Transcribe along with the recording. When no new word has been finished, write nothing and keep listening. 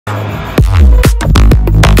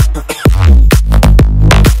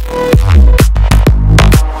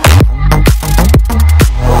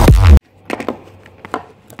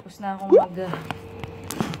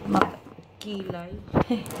magkilay.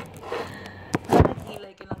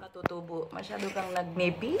 Nagkilay ka lang katutubo. Masyado kang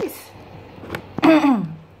nagmipis.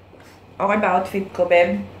 Okay ba outfit ko,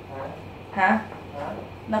 Beb? Ha?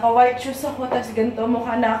 Naka-white shoes ako, tas ganito.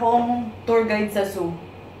 Mukha na akong tour guide sa zoo.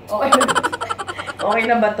 Okay na ba? Okay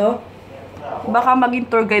na ba to? Baka maging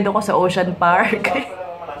tour guide ako sa Ocean Park.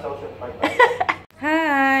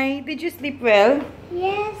 Hi! Did you sleep well?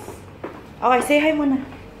 Yes. Okay, say hi muna.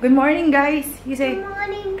 Good morning, guys. You say... Good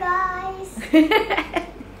morning, guys.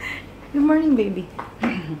 Good morning, baby.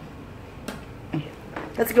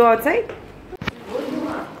 Let's go outside.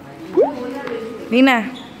 Nina,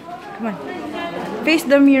 come on. Face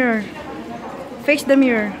the mirror. Face the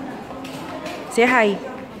mirror. Say hi.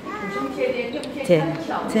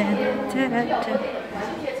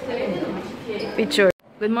 Picture.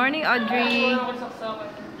 Good morning, Audrey.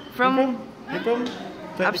 From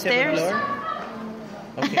upstairs.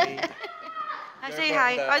 Okay. Say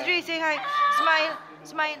hi. Audrey, say hi. Smile.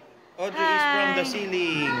 Smile. Audrey is from the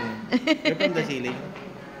ceiling. You're from the ceiling?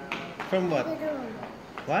 From what?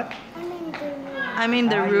 What? I'm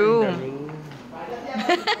in the room.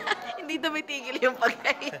 Hindi tumitigil yung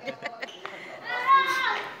pagkain.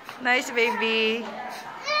 Nice, baby.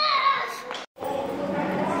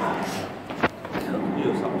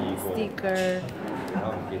 Sticker.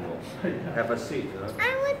 Have a seat.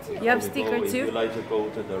 I want to. You have sticker too? Would you like to go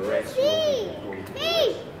to the restroom?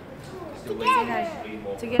 Hey. Say hi.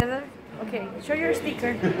 Together? Okay. Show your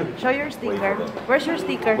sticker. Show your sticker. Where's your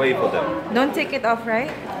sticker? Wait for them. Don't take it off, right?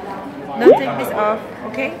 Don't take this off,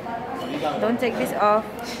 okay? Don't take this off.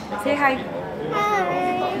 Say hi.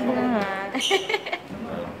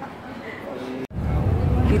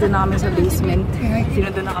 Dito na kami sa basement.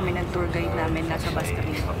 Sinundo na kami ng tour guide namin. Nasa bus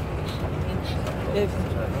kami.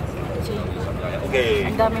 Okay.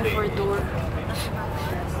 Ang daming for tour.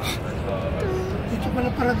 Dito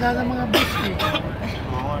pala parada ng mga bus eh.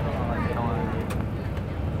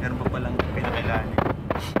 Meron pa palang pinakailan.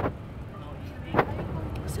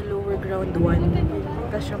 Sa lower ground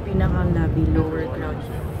 1. Tapos yung pinaka-lobby, lower ground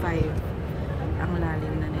 5. Ang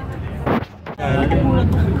lalim na nito.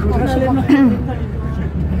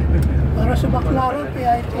 Para sa MacLeod,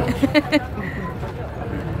 kaya ito.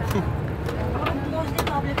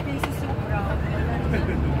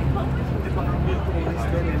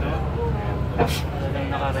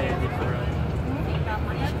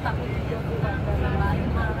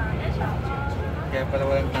 Kaya pala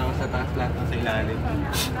walang tao sa taas, lahat sa ilalim.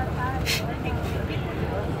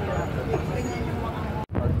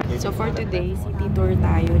 So for today, city tour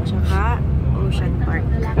tayo, tsaka Ocean Park.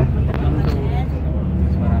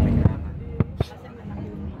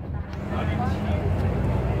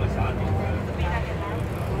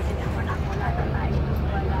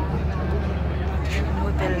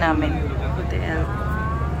 Hotel namin. Hotel.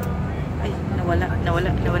 Ay, nawala.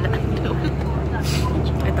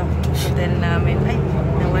 Ito, hotel namin. Ay,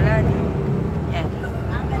 nawala din. Yan.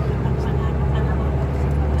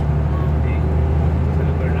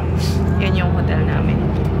 Yan yung hotel namin.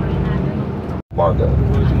 Marga,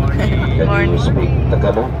 can you speak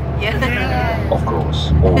Tagalog? Yeah. Of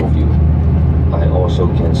course, all of you. I also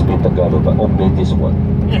can speak Tagalog, but only this one.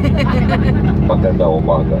 Maganda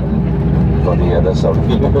umaga. For the others of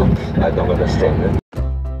you, I don't understand it.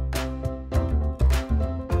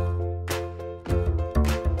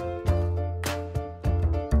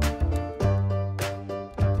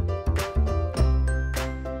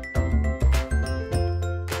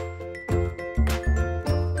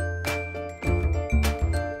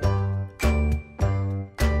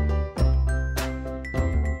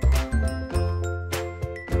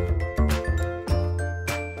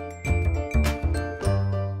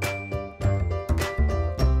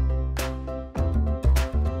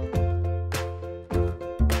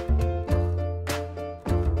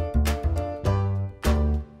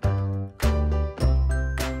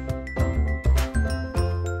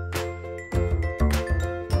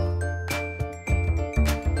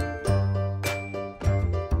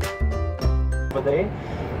 Today,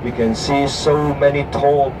 you can see so many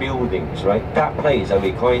tall buildings, right? That place, we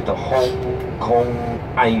call it the Hong Kong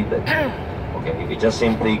Island. Okay, if you just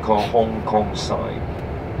simply call Hong Kong side.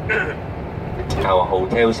 Our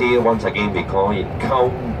hotels here, once again, we call it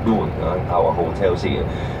Kowloon, our hotels here.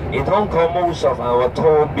 In Hong Kong, most of our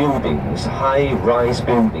tall buildings, high-rise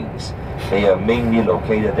buildings, they are mainly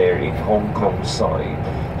located there in Hong Kong side.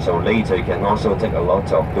 So later you can also take a lot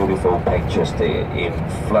of beautiful pictures there in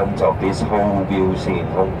front of this whole views in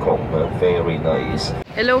Hong Kong. Very nice.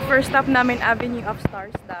 Hello, first stop namin, Avenue of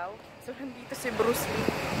Stars daw. So, nandito si Bruce Lee.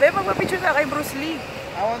 Bebe, magpapicture na kay Bruce Lee.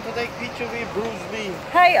 I want to take picture with Bruce Lee.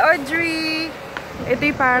 Hi, Audrey! Ito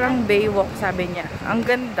yung parang baywalk, sabi niya. Ang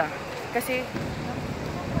ganda. Kasi,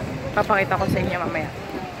 papakita ko sa inyo mamaya.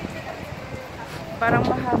 Parang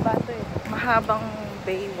mahaba to eh. Mahabang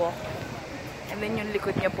baywalk. And then yung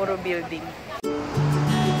likod niya, puro building.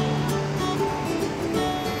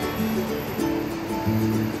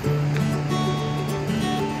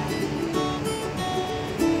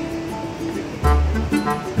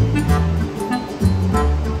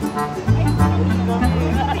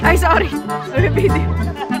 Ay, sorry. Video.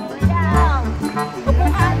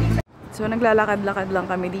 So, naglalakad-lakad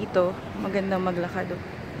lang kami dito. Magandang maglakad.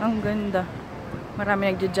 Ang ganda.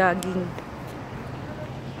 Marami nagja-jogging.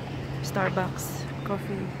 Starbucks.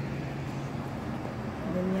 Coffee.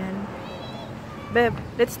 Ganyan. Beb,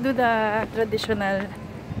 let's do the traditional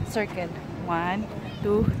circle. 1,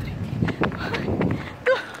 2, 3. 1,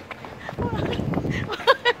 2. 1,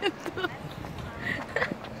 2.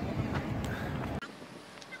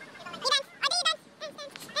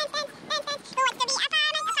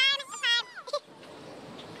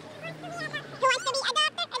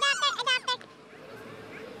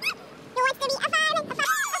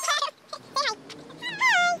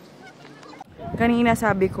 Kanina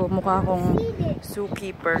sabi ko, mukha akong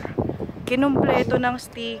zookeeper. Kinumpleto ng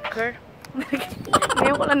sticker.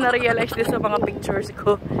 Ngayon ko lang na-realize din sa mga pictures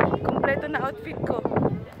ko. Kumpleto na outfit ko.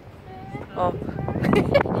 Oh.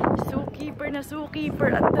 Zookeeper na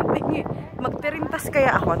zookeeper. Ang dating. Magtirintas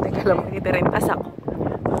kaya ako. Teka lang, magtirintas ako.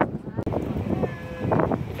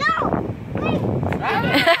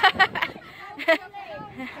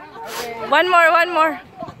 One more.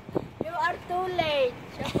 You are too late.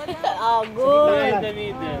 Oh, good.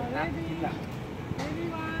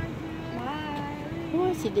 Oh,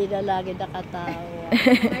 si Dida lagi nakatawa.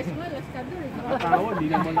 Nakatawa, di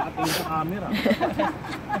naman nakatingin sa camera.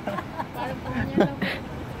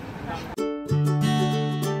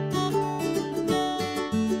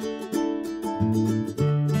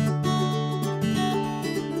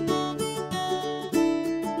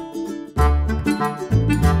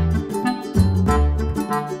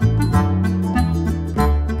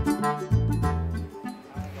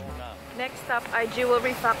 Next stop ay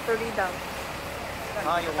Jewelry Factory daw.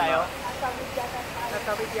 Yung tayo?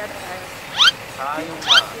 Natawid yata tayo. Yung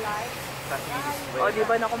O, di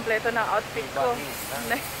ba na-kompleto na outfit ko?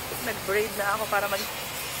 Nag-braid na ako para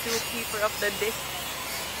mag-zookeeper of the day.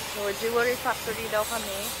 So, Jewelry Factory daw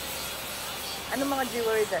kami. Ano mga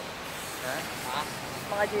jewelry dyan? Ha?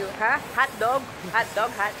 Mga jewelry. Ha? Hotdog?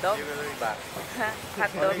 Hotdog? Jewelry bag. Ha?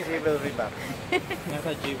 Hotdog? Jewelry bag.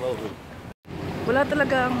 Nasa jewelry. Wala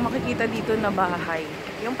talagang makikita dito na bahay.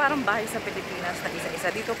 Yung parang bahay sa Pilipinas na isa-isa.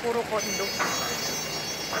 Dito puro condo.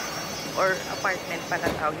 Or apartment pala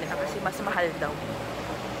tawag nila kasi mas mahal daw.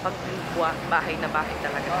 Pag bahay na bahay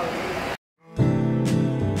talaga.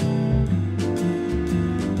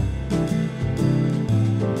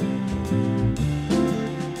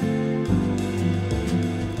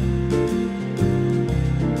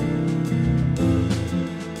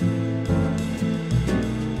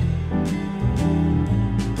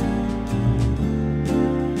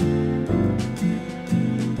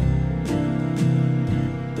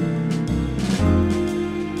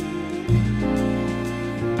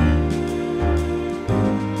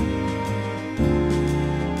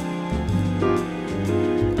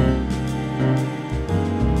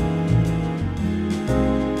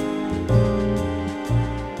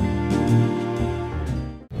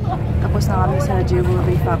 Na kami sa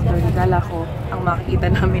Jewelry Factory. Kala ko, ang makikita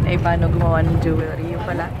namin ay paano gumawa ng jewelry. Yung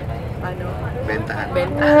pala, paano? Bentahan.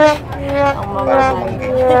 Ang mga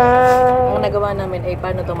ang nagawa namin ay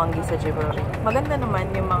paano tumanggi sa jewelry. Maganda naman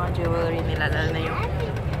yung mga jewelry nila, lalo na yung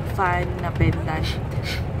fan na pendant.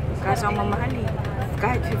 Kaso ang mamahal eh.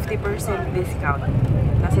 Kahit 50% discount.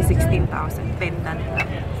 Nasa 16,000. Pendant lang.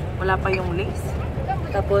 Wala pa yung lace.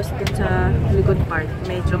 Tapos, dun sa likod part,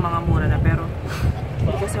 medyo mga mura na. Pero,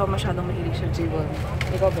 hindi kasi ako masyadong mahilig sa jewelry.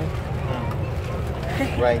 Ikaw ba?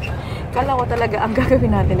 Right. Kala ko talaga ang gagawin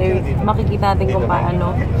natin ay makikita natin kung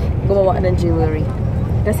paano gumawa ng jewelry.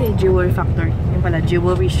 Kasi jewelry factory. Yung pala,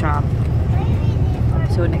 jewelry shop.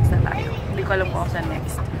 So, next na tayo. Hindi ko alam kung saan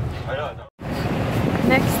next.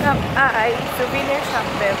 Next stop ay souvenir shop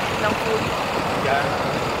ng food.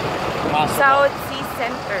 South Sea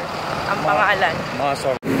Center ang pangalan.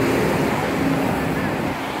 Masok.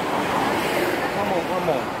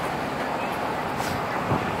 Come on.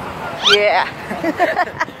 Yeah.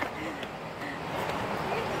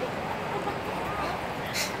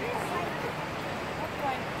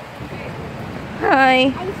 Hi.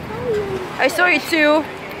 I saw you too.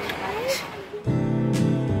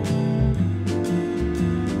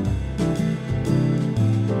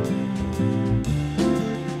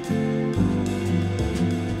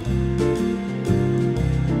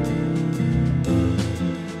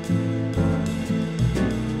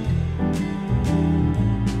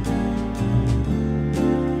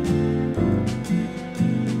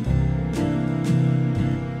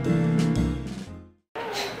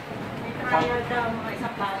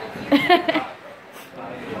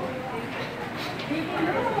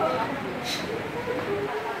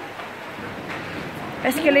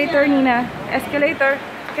 Escalator, Nina. Escalator.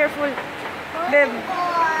 Careful. Beb.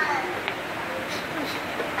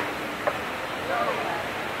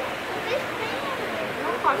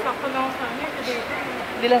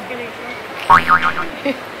 Dila.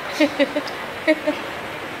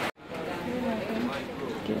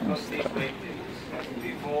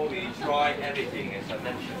 Before we try everything, as I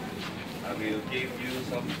mentioned, I will give you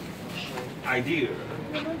some idea.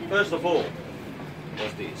 First of all,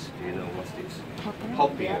 what's this? Do you know what's this?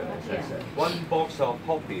 Poppier, as I said. One box of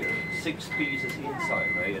poppier, 6 pieces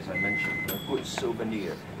inside, right? As I mentioned, a good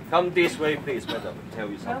souvenir. Come this way, please, madam. Tell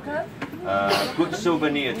you something. Good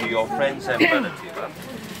souvenir to your friends and relatives.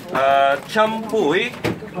 Champui.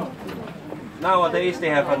 Nowadays,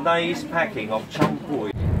 they have a nice packing of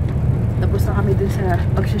champui. Tapos na kami dun sa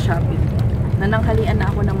pagsha-shopping. Nananghalian na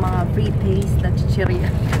ako ng mga free taste na chichirya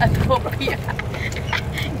at kopya.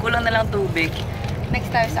 Kulang na lang tubig.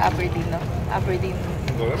 Next tayo sa Aberdeen, no? Aberdeen.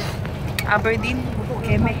 Aberdeen,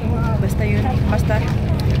 Keme. Basta yun. Basta,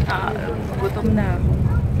 gutom na ako.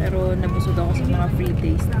 Pero nabusog ako sa mga free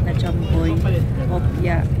taste na champoy,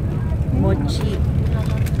 kopya, mochi,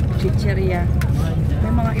 chichirya.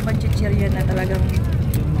 May mga ibang chichirya na talagang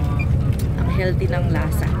ang healthy ng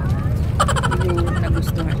lasa. Hindi ko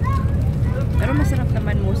nagustuhan. Pero masarap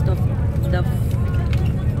naman most of the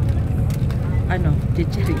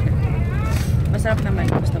chichirya. Masarap naman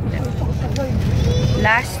most of them.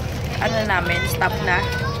 Last, stop na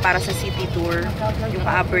para sa city tour. Yung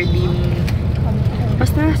Aberdeen.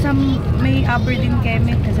 Basta sa may Aberdeen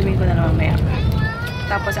Keme. Sasabihin ko na naman maya.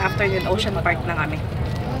 Tapos after yun, Ocean Park na kami.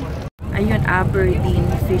 Ayun, Aberdeen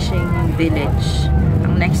Fishing Village.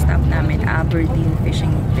 Ang next stop namin, Aberdeen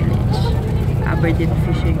Fishing Village. Aberdeen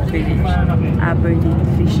Fishing Village. Aberdeen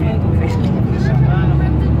Fishing Village.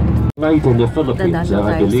 Right in the Philippines,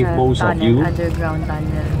 I believe most of you, underground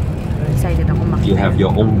tunnel. Excited ako makita. you have your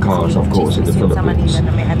own cars, of course, in the Philippines.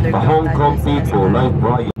 The Hong Kong people like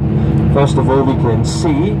Brian. First of all, we can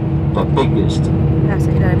see the biggest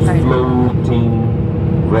floating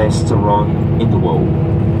restaurant in the world.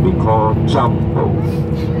 We call Jumbo.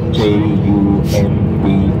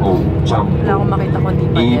 J-U-M-B-O. Jumbo.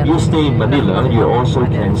 If you stay in Manila, you also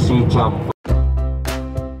can see Jumbo.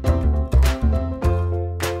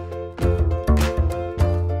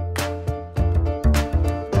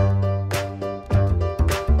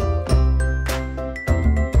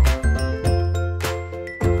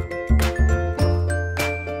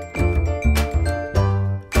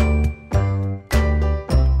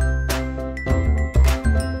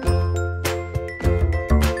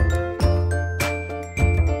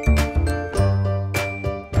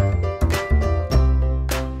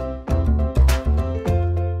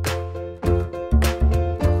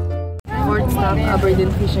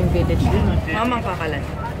 Aberdeen Fishing Village. Mamang kakalan.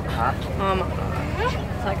 Ha? Mamang kakalan.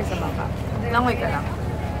 Sakit sa baka. Langoy ka lang.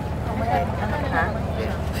 Ha?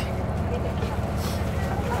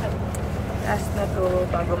 Last na to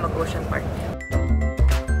bago mag-Ocean Park.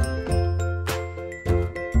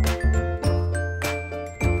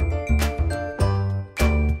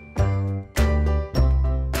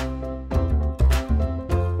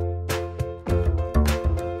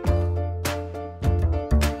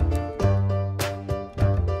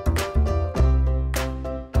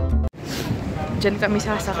 Diyan kami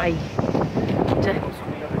sasakay. Diyan.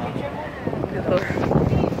 Ito.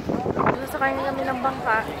 Sasakay na kami ng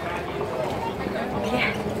bangka. Yeah.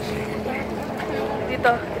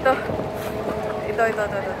 Dito. Ito. Ito.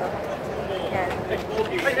 Yan.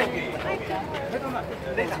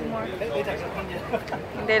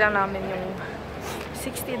 Hindi lang namin yung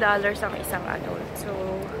 $60 ang isang adult. So,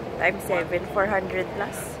 times 7, 400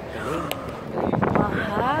 plus.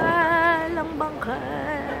 Mahal ang bangka.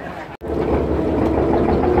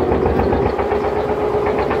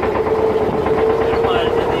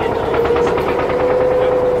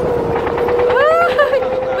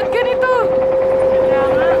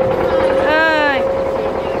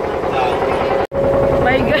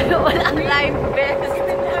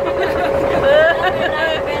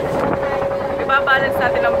 Ibabalance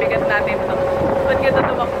natin ang bigat natin to. Ba't ganito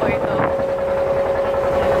tumakbo ito?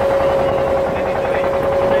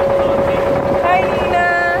 Hi, Nina!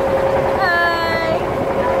 Hi!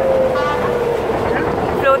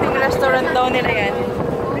 Floating restaurant daw nila yan.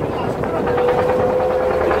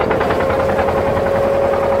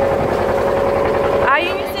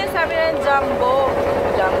 Ayun yung sinasabi ng Jumbo.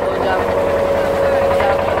 Jumbo.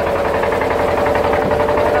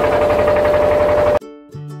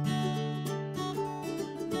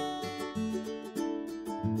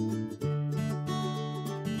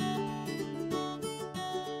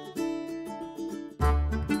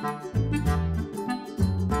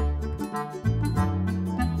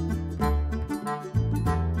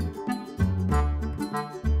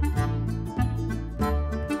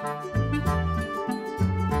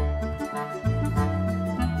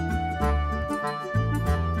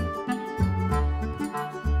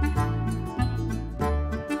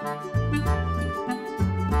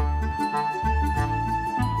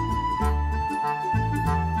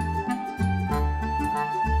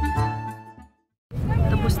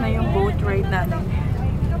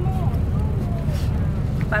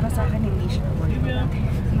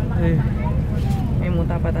 Ay, may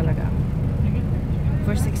muta pa talaga.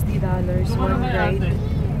 For $60, one ride.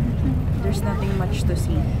 There's nothing much to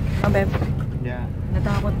see. Oh, babe. Yeah.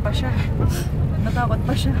 Natakot pa siya. Natakot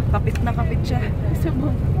pa siya. Kapit na kapit siya.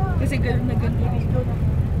 Kasi ganun na ganun dito.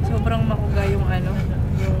 Sobrang makuga yung ano,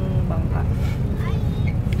 yung bangka.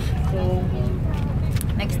 So,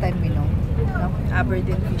 next time we know. No?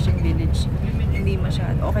 Aberdeen Fishing Village. Hindi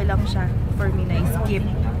masyado. Okay lang siya. For me na skip.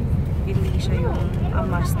 Hindi siya yung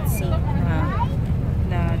must see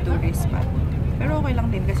na tourist spot. Pero okay lang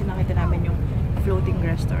din kasi nakita namin yung floating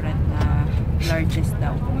restaurant na largest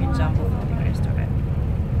daw. Yung Jumbo floating restaurant.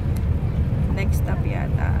 Next stop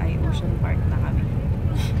yata ay Ocean Park na kami.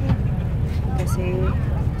 Kasi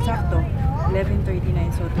sakto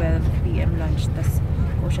 11:39, so 12 PM lunch, tas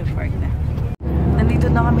Ocean Park na. Nandito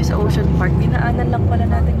na kami sa Ocean Park. Dinaanan lang pala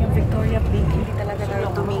natin yung Victoria Peak. Hindi talaga tayo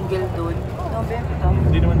tumigil doon. No, Ben?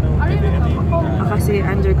 Hindi naman daw. Kasi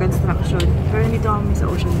under construction. Pero nandito kami sa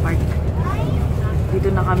Ocean Park. Dito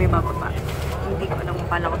na kami bababa. Hindi ko alam kung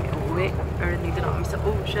paano kami uuwi. Pero dito na kami sa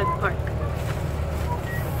Ocean Park.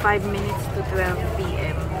 5 minutes to 12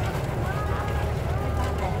 PM.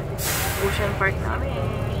 Ocean Park namin.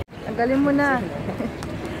 Tanggalin mo na.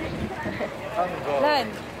 Lan.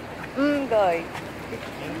 Goy.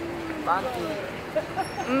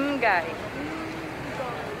 Guy.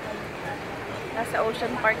 Nasa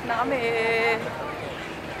Ocean Park na kami.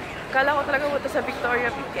 Kala ko talaga punta sa Victoria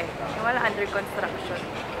Peak eh. Yung wala under construction.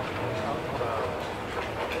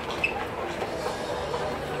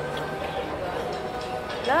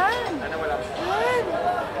 Lan! Lan!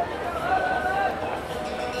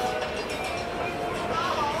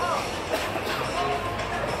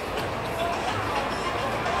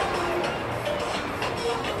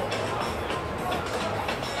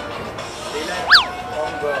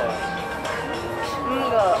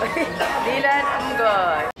 Dilan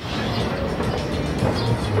Unggoy.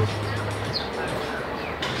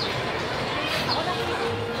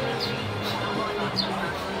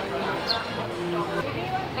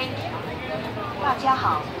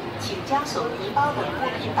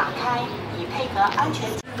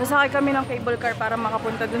 Nasakay kami ng cable car para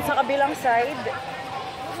makapunta dun sa kabilang side.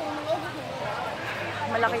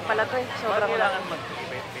 Malaki pala to eh. Sobrang laki.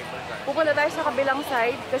 Pupunta tayo sa kabilang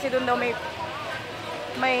side kasi dun daw may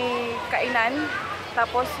kainan.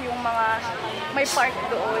 Tapos yung mga may park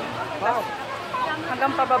doon. Wow.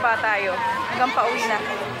 Hanggang pababa tayo. Hanggang pauwi na.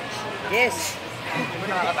 Yes! Hindi mo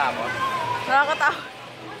nakakatakot? Nakakatakot.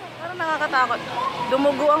 Parang nakakatakot.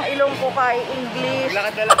 Dumugo ang ilong ko kay English.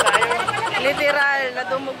 Lakad na lang tayo. Literal na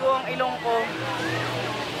dumugo ang ilong ko.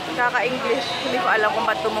 Kaka-English. Hindi ko alam kung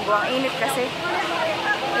ba't dumugo. Ang init kasi.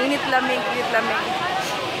 Init lamig, init lamig.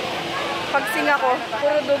 Pag singa ko,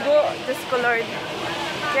 puro dugo. Diyos ko Lord.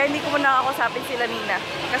 Kaya hindi ko muna nakakasapin sila Nina.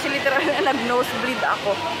 Kasi literal na nag-nosebleed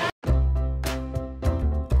ako.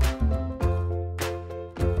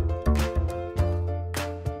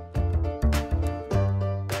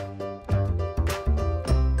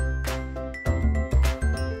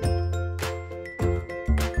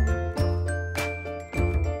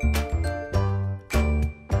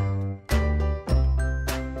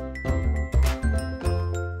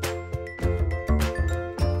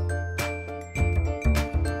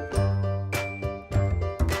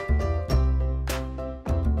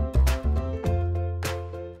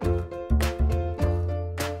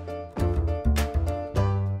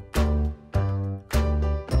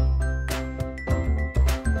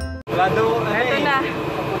 Wala daw, Ito na.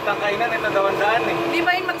 Papuntang kainan, ito daw ang daan eh. Di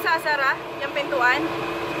ba yung magsasara? Yung pintuan?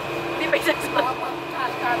 Di ba yung sasara?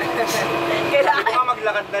 Kailangan. Hindi ka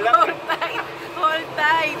maglakad na lang. Hold tight. Hold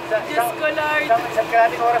tight. Diyos ko Lord. Sa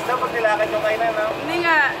kalating oras daw pag nilakad yung kainan, no? Hindi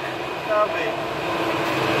nga. Sabi.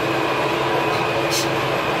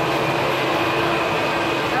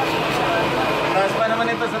 Taas pa naman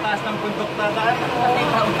ito sa taas ng puntok tataan.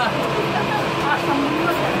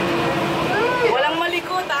 Walang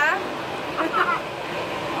malikot ah.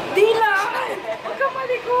 Di lang. Huwag kang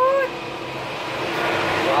malikot.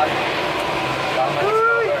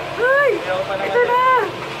 Ay! Ito na.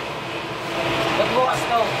 Magbukas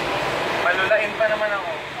to. Malulain pa naman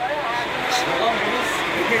ako. Oo, bilis.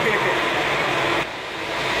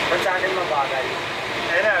 Ba't sa akin mabagal?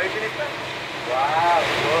 Ayun na, bibilis pa. Wow!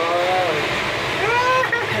 Wow!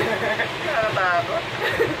 Nakatakot.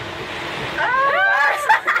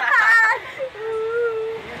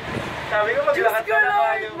 Sabi ko maglakad na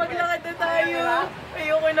tayo. Maglakad na tayo.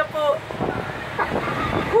 Ayoko na po.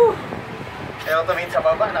 Ayaw tumingin sa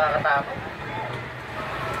baba, nakakatakot.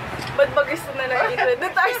 Ba't ba gusto na lang ito?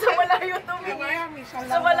 Doon tayo sa malayo tumingin.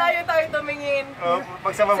 Sa malayo tayo tumingin. Oh,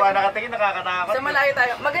 pag sa baba nakatingin, nakakatakot. Sa malayo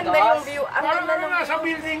tayo. Maganda yung view. Ang ganda ng view. Sa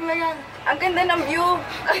building lang yan. Ang ganda ng view.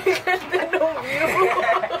 Ang ganda ng view.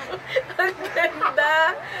 Ang ganda.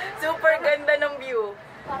 Super ganda ng view.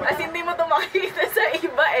 As hindi mo ito makikita sa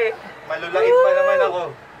iba eh. Malulait pa naman ako.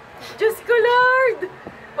 Diyos ko Lord!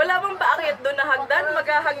 Wala bang paakyat doon na hagdan?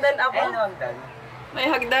 Maghahagdan ako. May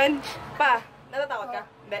hagdan? Pa, natatakot ka?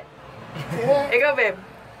 Hindi. Ikaw, Beb?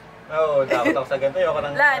 Oo, takot ako sa ganito. Ayoko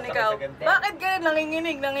nang Lan, sakit ikaw. sa ganito. Bakit ka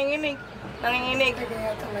nanginginig?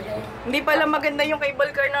 Hindi pala maganda yung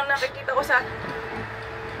cable car na nakikita ko sa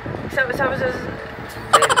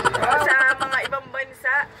mga ibang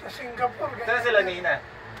bansa. Sa Singapore. Saan sila Nina?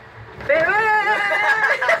 Bebe!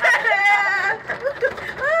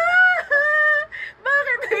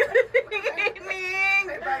 Bakit nanginginig?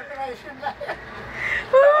 Vibration lang.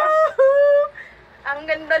 Ang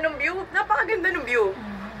ganda ng view. Napakaganda ng view.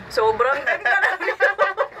 Sobrang ganda ng view.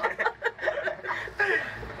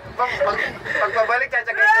 Pagpabalik,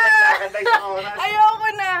 tsaka ito sa oras.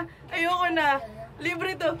 Ayoko na.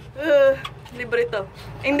 Libre to. Libre to.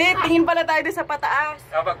 Hindi, tingin pala tayo doon sa pataas.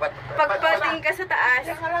 Pagpatingin ka sa taas.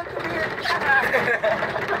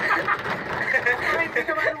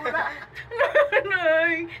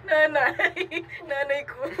 Nanay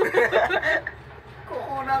ko.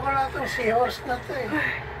 Kukuna ko lang itong seahorse na ito eh.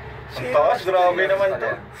 Ang taas, grabe naman to.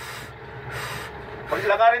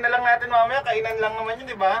 Maglakarin na lang natin mamaya, kainan lang naman yun,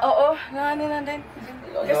 di ba? Oo, nangani natin.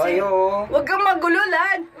 Kasi, huwag kang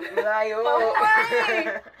magululan. Layo. Paumay!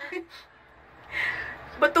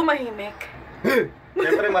 Ba't tumahimik?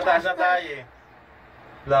 Siyempre, mataas na tayo eh.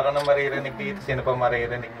 Wala ka nang maririnig dito. Sino pa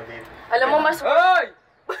maririnig mo dito? Alam mo, mas Hoy!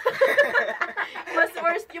 mas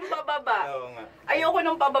worst yung pababa. Oo nga. Ayoko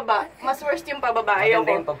nung pababa. Mas worst yung pababa. Ayoko.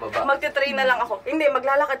 Maganda yung pababa. Magte-train na lang ako. Hindi,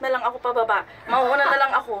 maglalakad na lang ako pababa. Mauuna na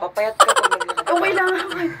lang ako. Papayat ka pag naglakad. Okay lang ako.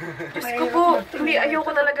 Diyos ko po. Hindi,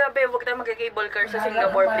 ayoko talaga, be. Huwag tayo mag-cable car sa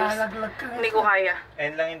Singapore, please. Hindi ko kaya.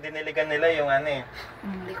 Ayun lang yung diniligan nila yung ano eh.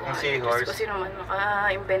 Hindi ko Yung kaya. seahorse. Diyos ko, sino man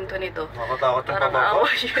maka-invento nito. Makatakot yung Parang pababa. awa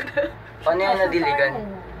yun. Paano yan nadiligan?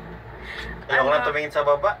 Ayoko na tumingin sa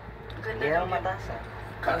baba. Ganda Hindi ng lang view. mataas ah.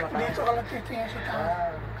 Dito ka lang titingin sa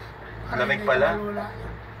taas. Malamig pala.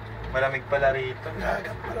 Malamig pala rito.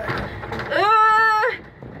 Dagat pala.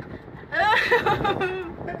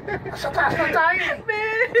 Sa taas na tayo.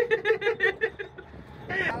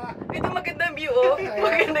 Ito maganda ang view, oh.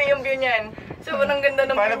 Maganda yung view niyan. Sobrang ganda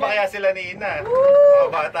ng Paano view ba niyan. kaya sila ni Ina? Mga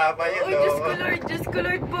bata pa yun. Oh, Diyos ko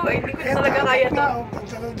Lord po. Ay, hindi ko talaga kaya to.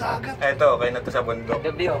 Punta ng dagat. Eto, okay na to sa bundok.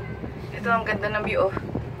 The view. Ito, ang ganda ng view, oh.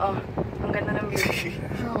 Oh, ang ganda ng view.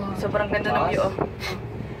 Sobrang ganda ng view, oh.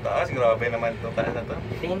 Taas, grabe naman to. Kaya na to.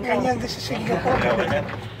 Tingin ka. Ganyan din sa Singapore. Ayoko na.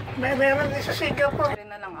 Meron din sa Singapore. Rin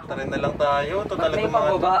na lang ako. Tara na lang tayo. Ito Ba't talaga may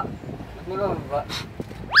pababa? Ba't may pababa?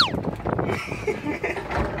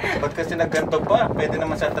 Ba't kasi nagganto pa? Pwede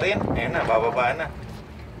naman sa train. Ayun na, bababa na.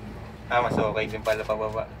 Mas okay din pala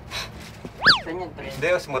pababa. Saan yung train? Hindi,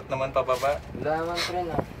 smooth naman pababa. Wala naman train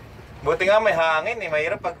ah. Buti nga may hangin eh.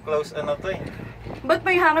 Mahirap pag close ano to eh. Ba't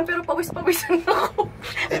may hangin pero pawis-pawisan ako?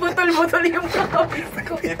 Butol-butol yung pawis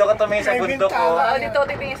ko. Dito ka tumingin sa May bundok bintana. oh. Oo, dito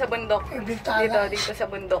titingin sa bundok. May bintana. Dito sa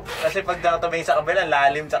bundok. Kasi pag nakatumingin sa kabila,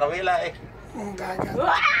 lalim sa kabila eh. Ang dagat.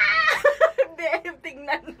 Hindi,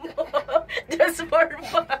 tingnan mo. Just for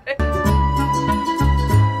fun.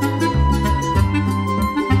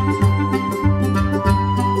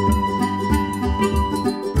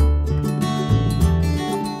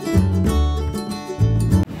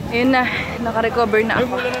 Ayun na, naka-recover na ako.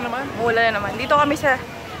 Umulan na naman. Umulan na naman. Dito kami sa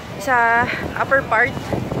upper part.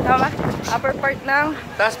 Tama? Upper part ng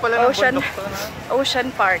Taas pala ng Ocean. bundok to na. Ocean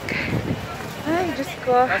Park. Ay, Diyos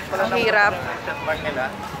ko. Taas pala Ang ng hirap. bundok ng Ocean Park nila.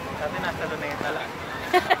 Dati nasa Luneta lang.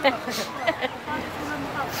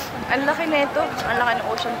 Ang laki na ito. Ang laki ng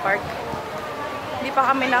Ocean Park. Hindi pa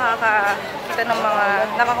kami nakakita ng mga,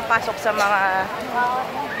 nakakapasok sa mga,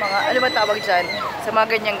 ano ba tawag dyan? Sa mga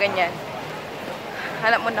ganyan-ganyan.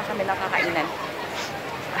 Hanap mo na kami nakakainan.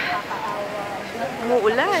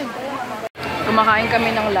 Umuulan. Kumakain kami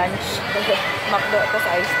ng lunch. MacLeod tapos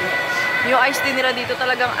iced tea. Yung iced tea nila dito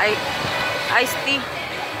talagang iced tea.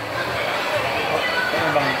 Ano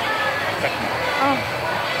bang check mo? Oh.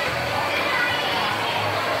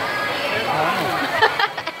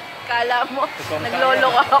 Kala mo,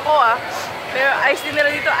 nagloloko ako ah. Pero iced tea nila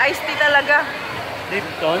dito, iced tea talaga.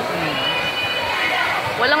 Lipton?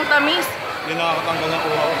 Walang tamis. Hindi nakakatanggal ng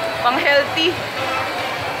uhaw. Pang healthy.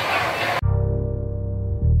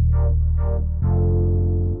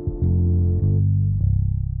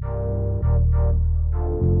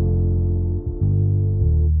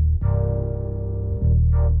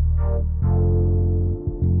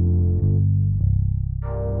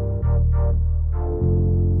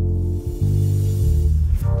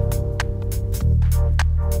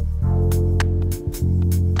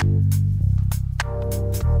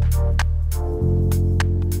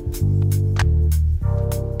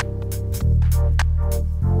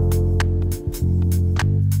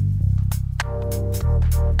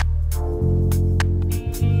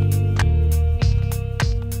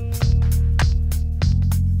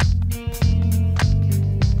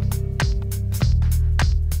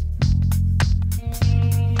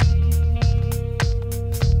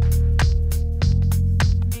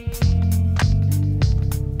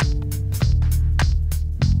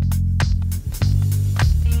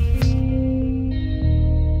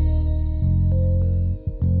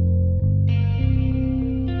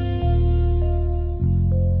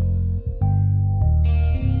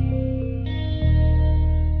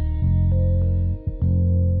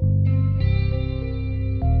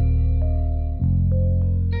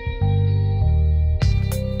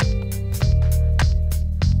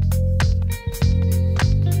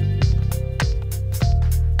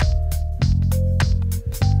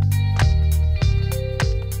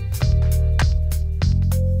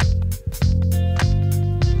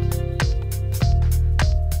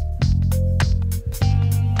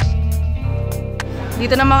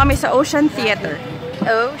 Dito naman kami sa Ocean Theater.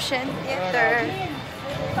 Ocean Theater.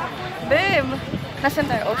 Babe, nasan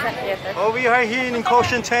tayo? Ocean Theater. Over here in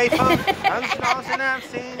Ocean Theater.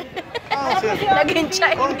 Naging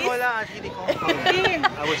Chinese.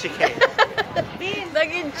 I wish you can.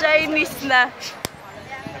 Naging Chinese na.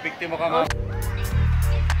 Nabiktima ka nga.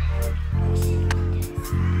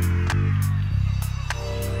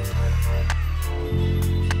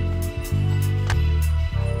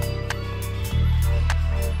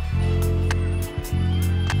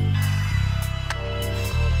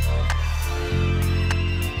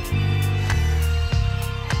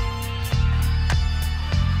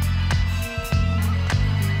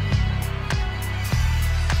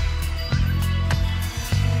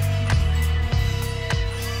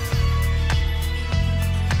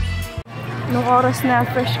 Nung oras na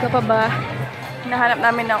fresh ka pa ba, nahanap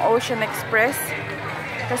namin ng Ocean Express.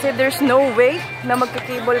 Kasi there's no way na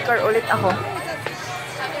magka-cable car ulit ako.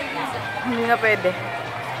 Hindi na pwede.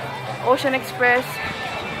 Ocean Express,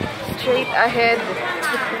 straight ahead.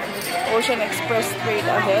 Ocean Express, straight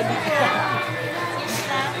ahead.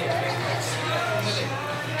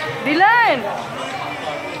 Dylan!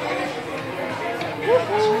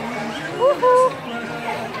 Woohoo! Woohoo!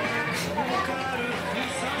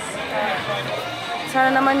 Sana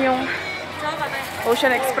naman yung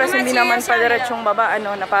Ocean Express hindi naman padiretsyong baba,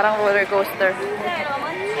 na parang roller coaster.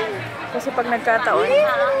 Kasi pag nagkataon,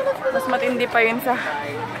 mas matindi pa yun sa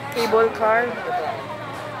cable car.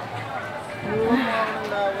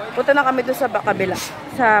 Punta na kami doon sa kabila,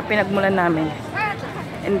 sa pinagmulan namin.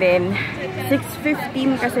 And then,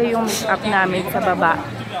 6:15 kasi yung meet up namin sa baba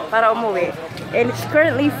para umuwi. And it's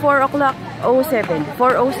currently 4:07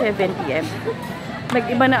 p.m.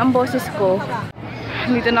 Nag-iba na ang boses ko.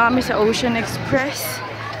 Dito na kami sa Ocean Express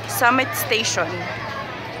Summit Station.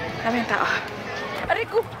 Daming tao. Aray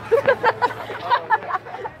ko!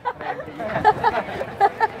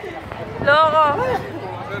 Loko!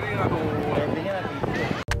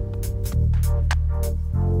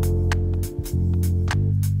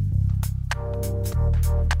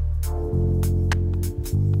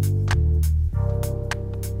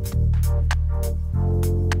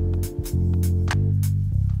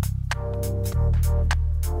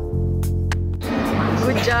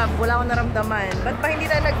 Good job. Wala akong naramdaman. Ba't pa hindi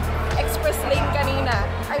na nag-express lane kanina?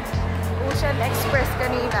 Ay, Ocean Express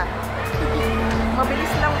kanina.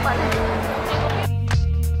 Mabilis lang pala.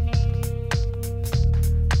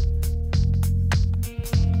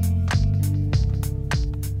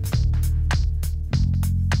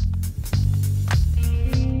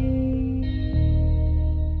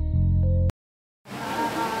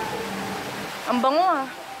 Ang bango ah.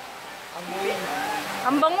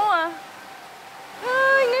 Ang bango ah.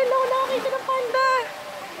 Ay, ngayon lang ako nakakita ng panda.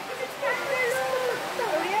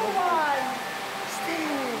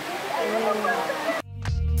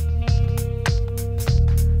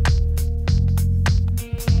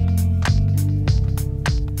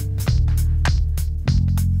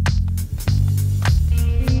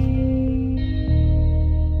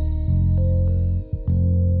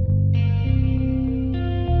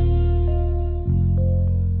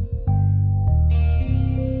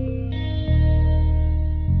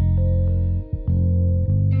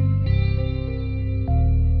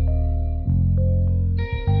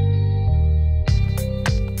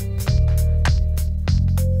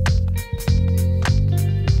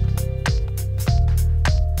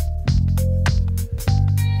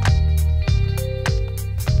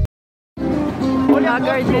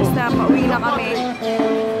 Regardless na, pauwi na kami.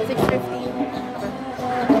 6:50.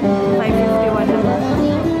 5:51 na.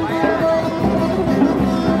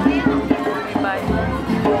 Bye.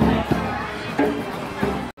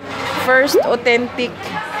 First authentic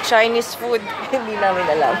Chinese food. Hindi namin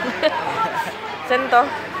alam. Saan to?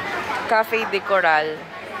 Cafe de Coral.